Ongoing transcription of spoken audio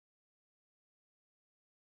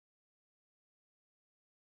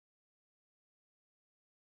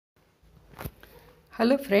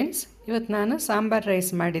Hello friends, ಇವತ್ತು ನಾನು sambar rice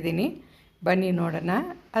ಮಾಡಿದ್ದೀನಿ. ಬನ್ನಿ ನೋಡೋಣ.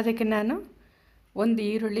 ಅದಕ್ಕೆ ನಾನು ಒಂದು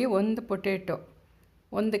ಈರುಳ್ಳಿ, ಒಂದು ಪೊಟೇಟೊ,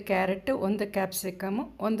 ಒಂದು ಕ್ಯಾರೆಟು, ಒಂದು ಕ್ಯಾಪ್ಸಿಕಮು,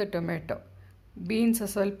 ಒಂದು ಟೊಮೆಟೊ, ಬೀನ್ಸ್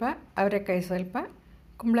ಸ್ವಲ್ಪ, ಅವರೆಕಾಯಿ ಸ್ವಲ್ಪ,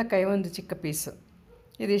 ಕುಂಬಳಕಾಯಿ ಒಂದು ಚಿಕ್ಕ ಪೀಸು,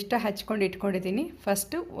 ಇದಿಷ್ಟ ಹಚ್ಕೊಂಡು ಇಟ್ಕೊಂಡಿದ್ದೀನಿ.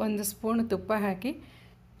 ಫಸ್ಟು ಒಂದು ಸ್ಪೂನ್ ತುಪ್ಪ ಹಾಕಿ,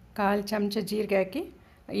 1/4 ಚಮಚ ಜೀರಿಗೆ ಹಾಕಿ,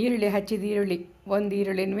 ಈರುಳ್ಳಿ ಹಚ್ಚಿದ ಈರುಳ್ಳಿ, ಒಂದು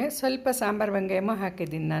ಈರುಳ್ಳಿನೂ ಸ್ವಲ್ಪ ಸಾಂಬಾರು ವೆಂಗಾಯಮು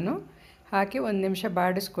ಹಾಕಿದ್ದೀನಿ ನಾನು. ಹಾಕಿ ಒಂದು ನಿಮಿಷ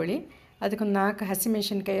ಬಾಡಿಸ್ಕೊಳ್ಳಿ. ಅದಕ್ಕೊಂದು 4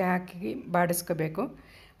 ಹಸಿಮೆಣಸಿನ್ಕಾಯಿ ಹಾಕಿ ಬಾಡಿಸ್ಕೋಬೇಕು.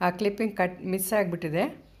 ಆ ಕ್ಲಿಪ್ಪಿಂಗ್ ಮಿಸ್ ಆಗಿಬಿಟ್ಟಿದೆ.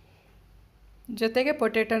 ಜೊತೆಗೆ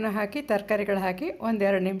ಪೊಟೇಟೊನ ಹಾಕಿ, ತರಕಾರಿಗಳು ಹಾಕಿ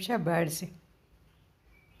 1-2 ನಿಮಿಷ ಬಾಡಿಸಿ.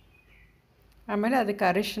 ಆಮೇಲೆ ಅದಕ್ಕೆ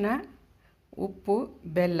ಅರಿಶಿನ, ಉಪ್ಪು,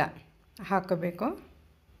 ಬೆಲ್ಲ ಹಾಕೋಬೇಕು.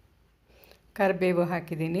 ಕರಿಬೇವು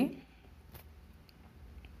ಹಾಕಿದ್ದೀನಿ.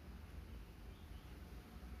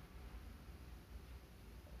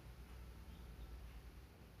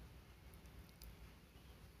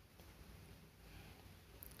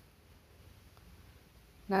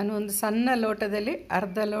 ನಾನು ಒಂದು ಸಣ್ಣ ಲೋಟದಲ್ಲಿ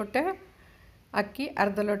ಅರ್ಧ ಲೋಟ ಅಕ್ಕಿ,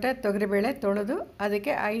 ಅರ್ಧ ಲೋಟ ತೊಗರಿಬೇಳೆ ತೊಳೆದು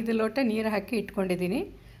ಅದಕ್ಕೆ 5 ಲೋಟ ನೀರು ಹಾಕಿ ಇಟ್ಕೊಂಡಿದ್ದೀನಿ.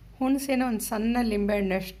 ಹುಣಸೆನ ಒಂದು ಸಣ್ಣ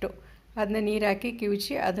ಲಿಂಬೆಹಣ್ಣಷ್ಟು ಅದನ್ನ ನೀರು ಹಾಕಿ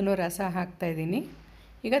ಕಿವುಚಿ ಅದನ್ನು ರಸ ಹಾಕ್ತಾಯಿದ್ದೀನಿ.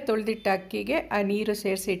 ಈಗ ತೊಳೆದಿಟ್ಟ ಅಕ್ಕಿಗೆ ಆ ನೀರು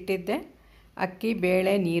ಸೇರಿಸಿ ಇಟ್ಟಿದ್ದೆ. ಅಕ್ಕಿ,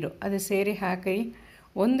 ಬೇಳೆ, ನೀರು ಅದು ಸೇರಿ ಹಾಕಿ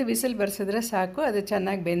ಒಂದು ವಿಸಿಲ್ ಬರ್ಸಿದ್ರೆ ಸಾಕು. ಅದು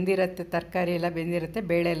ಚೆನ್ನಾಗಿ ಬೆಂದಿರುತ್ತೆ, ತರಕಾರಿ ಎಲ್ಲ ಬೆಂದಿರುತ್ತೆ,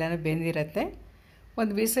 ಬೇಳೆ ಎಲ್ಲನೂ ಬೆಂದಿರುತ್ತೆ.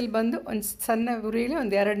 ಒಂದು ವಿಸಿಲ್ ಬಂದು ಒಂದು ಸಣ್ಣ ಉರಿಲಿ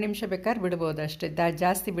 1-2 ನಿಮಿಷ ಬೇಕಾದ್ರೆ ಬಿಡ್ಬೋದು ಅಷ್ಟೇ,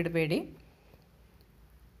 ಜಾಸ್ತಿ ಬಿಡಬೇಡಿ.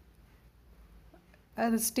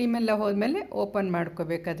 ಅದು ಸ್ಟೀಮೆಲ್ಲ ಹೋದ್ಮೇಲೆ ಓಪನ್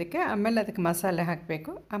ಮಾಡ್ಕೋಬೇಕು ಅದಕ್ಕೆ. ಆಮೇಲೆ ಅದಕ್ಕೆ ಮಸಾಲೆ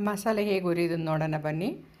ಹಾಕಬೇಕು. ಆ ಮಸಾಲೆ ಹೇಗೆ ಉರಿಯೋದು ನೋಡೋಣ ಬನ್ನಿ.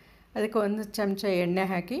 ಅದಕ್ಕೆ 1 ಚಮಚ ಎಣ್ಣೆ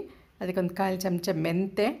ಹಾಕಿ, ಅದಕ್ಕೆ 1/4 ಚಮಚ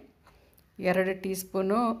ಮೆಂತೆ, 2 ಟೀ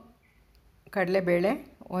ಸ್ಪೂನು ಕಡಲೆಬೇಳೆ,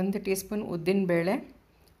 1 ಟೀ ಸ್ಪೂನ್ ಉದ್ದಿನಬೇಳೆ,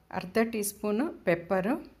 ಅರ್ಧ ಟೀ ಸ್ಪೂನು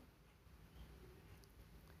ಪೆಪ್ಪರು,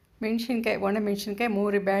 ಮೆಣಸಿನ್ಕಾಯಿ, ಒಣಮೆಣಸಿನ್ಕಾಯಿ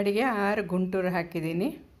 3 ಬ್ಯಾಡಿಗೆ 6 ಗುಂಟೂರು ಹಾಕಿದ್ದೀನಿ.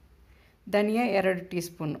 ಧನಿಯಾ 2 ಟೀ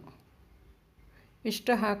ಸ್ಪೂನು.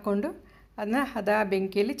 ಇಷ್ಟು ಹಾಕ್ಕೊಂಡು ಅದನ್ನ ಹದ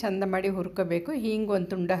ಬೆಂಕಿಯಲ್ಲಿ ಚಂದ ಮಾಡಿ ಹುರ್ಕೋಬೇಕು. ಹಿಂಗೆ ಒಂದು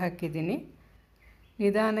ತುಂಡ ಹಾಕಿದ್ದೀನಿ.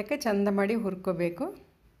 ನಿಧಾನಕ್ಕೆ ಚಂದ ಮಾಡಿ ಹುರ್ಕೋಬೇಕು.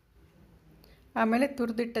 ಆಮೇಲೆ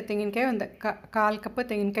ತುರಿದಿಟ್ಟ ತೆಂಗಿನಕಾಯಿ ಒಂದು 1/4 ಕಪ್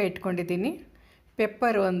ತೆಂಗಿನಕಾಯಿ ಇಟ್ಕೊಂಡಿದ್ದೀನಿ.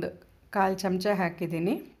 ಪೆಪ್ಪರ್ ಒಂದು 1/4 ಚಮಚ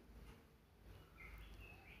ಹಾಕಿದ್ದೀನಿ.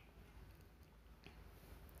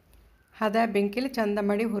 ಹದ ಬೆಂಕಿಲಿ ಚಂದ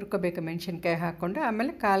ಮಾಡಿ ಹುರ್ಕೋಬೇಕು ಮೆಣಸಿನ್ಕಾಯಿ ಹಾಕ್ಕೊಂಡು.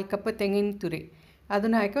 ಆಮೇಲೆ 1/4 ಕಪ್ ತೆಂಗಿನ ತುರಿ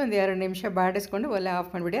ಅದನ್ನು ಹಾಕಿ 1-2 ನಿಮಿಷ ಬಾಡಿಸ್ಕೊಂಡು ಒಲೆ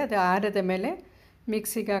ಆಫ್ ಮಾಡಿಬಿಡಿ. ಅದು ಆರದ ಮೇಲೆ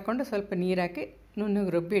ಮಿಕ್ಸಿಗೆ ಹಾಕ್ಕೊಂಡು ಸ್ವಲ್ಪ ನೀರು ಹಾಕಿ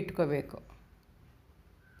ನುಣ್ಣಗೆ ರುಬ್ಬಿ ಇಟ್ಕೋಬೇಕು.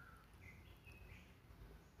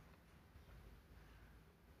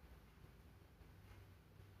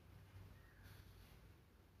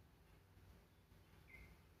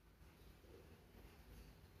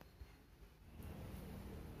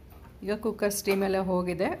 ಈಗ ಕುಕ್ಕರ್ ಸ್ಟೀಮೆಲ್ಲ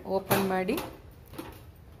ಹೋಗಿದೆ. ಓಪನ್ ಮಾಡಿ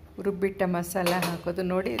ರುಬ್ಬಿಟ್ಟ ಮಸಾಲ ಹಾಕೋದು.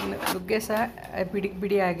 ನೋಡಿ, ನುಗ್ಗೆ ಸಹ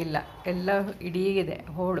ಬಿಡಿ ಆಗಿಲ್ಲ, ಎಲ್ಲ ಇಡೀಗಿದೆ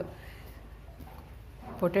ಹೋಳು.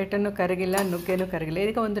 ಪೊಟೇಟೊನೂ ಕರಗಿಲ್ಲ, ನುಗ್ಗೆನೂ ಕರಗಿಲ್ಲ.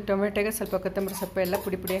 ಈಗ ಒಂದು ಟೊಮೆಟೊಗೆ ಸ್ವಲ್ಪ ಕೊತ್ತಂಬರಿ ಸೊಪ್ಪು ಎಲ್ಲ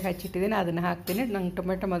ಪುಡಿಯಾಗಿ ಹಚ್ಚಿಟ್ಟಿದ್ದೀನಿ, ಅದನ್ನು ಹಾಕ್ತೀನಿ. ನಂಗೆ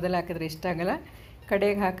ಟೊಮೆಟೊ ಮೊದಲು ಹಾಕಿದ್ರೆ ಇಷ್ಟ ಆಗಲ್ಲ,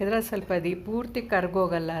 ಕಡೆಗೆ ಹಾಕಿದ್ರೆ ಸ್ವಲ್ಪ ಪೂರ್ತಿ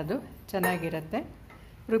ಕರ್ಗೋಗಲ್ಲ, ಅದು ಚೆನ್ನಾಗಿರುತ್ತೆ.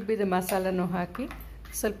 ರುಬ್ಬಿದ ಮಸಾಲನೂ ಹಾಕಿ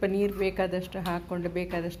ಸ್ವಲ್ಪ ನೀರು ಬೇಕಾದಷ್ಟು ಹಾಕ್ಕೊಂಡು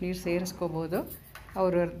ಬೇಕಾದಷ್ಟು ನೀರು ಸೇರಿಸ್ಕೋಬೋದು.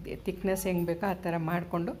 ಅವರು ತಿಕ್ನೆಸ್ ಹೆಂಗೆ ಬೇಕೋ ಆ ಥರ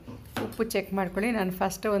ಮಾಡಿಕೊಂಡು ಉಪ್ಪು ಚೆಕ್ ಮಾಡ್ಕೊಳ್ಳಿ. ನಾನು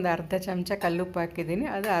ಫಸ್ಟ್ ಒಂದು ಅರ್ಧ ಚಮಚ ಕಲ್ಲುಪ್ಪು ಹಾಕಿದ್ದೀನಿ.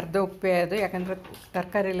 ಅದು ಅರ್ಧ ಉಪ್ಪೇ ಅದು, ಯಾಕಂದರೆ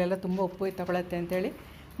ತರಕಾರಿಲೆಲ್ಲ ತುಂಬ ಉಪ್ಪು ತಗೊಳತ್ತೆ ಅಂಥೇಳಿ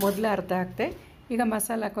ಮೊದಲು ಅರ್ಧ ಹಾಕ್ತೆ. ಈಗ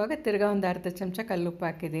ಮಸಾಲೆ ಹಾಕುವಾಗ ತಿರ್ಗಾ ಒಂದು ಅರ್ಧ ಚಮಚ ಕಲ್ಲುಪ್ಪು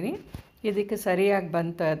ಹಾಕಿದ್ದೀನಿ. ಇದಕ್ಕೆ ಸರಿಯಾಗಿ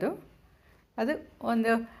ಬಂತು ಅದು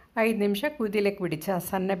ಒಂದು 5 ನಿಮಿಷ ಕುದಿಲಿಕ್ಕೆ ಬಿಡಿ.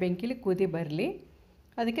 ಸಣ್ಣ ಬೆಂಕಿಲಿ ಕುದಿ ಬರಲಿ.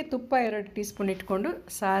 ಅದಕ್ಕೆ ತುಪ್ಪ 2 ಟೀ ಸ್ಪೂನ್ ಇಟ್ಕೊಂಡು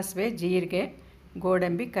ಸಾಸಿವೆ, ಜೀರಿಗೆ,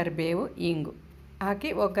 ಗೋಡಂಬಿ, ಕರಿಬೇವು, ಇಂಗು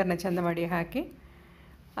ಹಾಕಿ ಒಗ್ಗರಣೆ ಚೆಂದ ಮಾಡಿ ಹಾಕಿ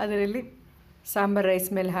ಅದರಲ್ಲಿ ಸಾಂಬಾರ್ ರೈಸ್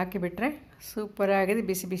ಮೇಲೆ ಹಾಕಿಬಿಟ್ರೆ ಸೂಪರಾಗಿದೆ.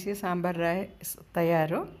 ಬಿಸಿ ಬಿಸಿ ಸಾಂಬಾರ್ ರೈಸ್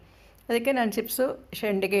ತಯಾರು. ಅದಕ್ಕೆ ನಾನು ಚಿಪ್ಸು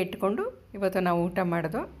ಶೆಂಡಿಗೆ ಇಟ್ಕೊಂಡು ಇವತ್ತು ನಾವು ಊಟ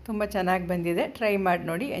ಮಾಡೋದು. ತುಂಬ ಚೆನ್ನಾಗಿ ಬಂದಿದೆ. ಟ್ರೈ ಮಾಡಿ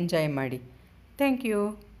ನೋಡಿ, ಎಂಜಾಯ್ ಮಾಡಿ. Thank you.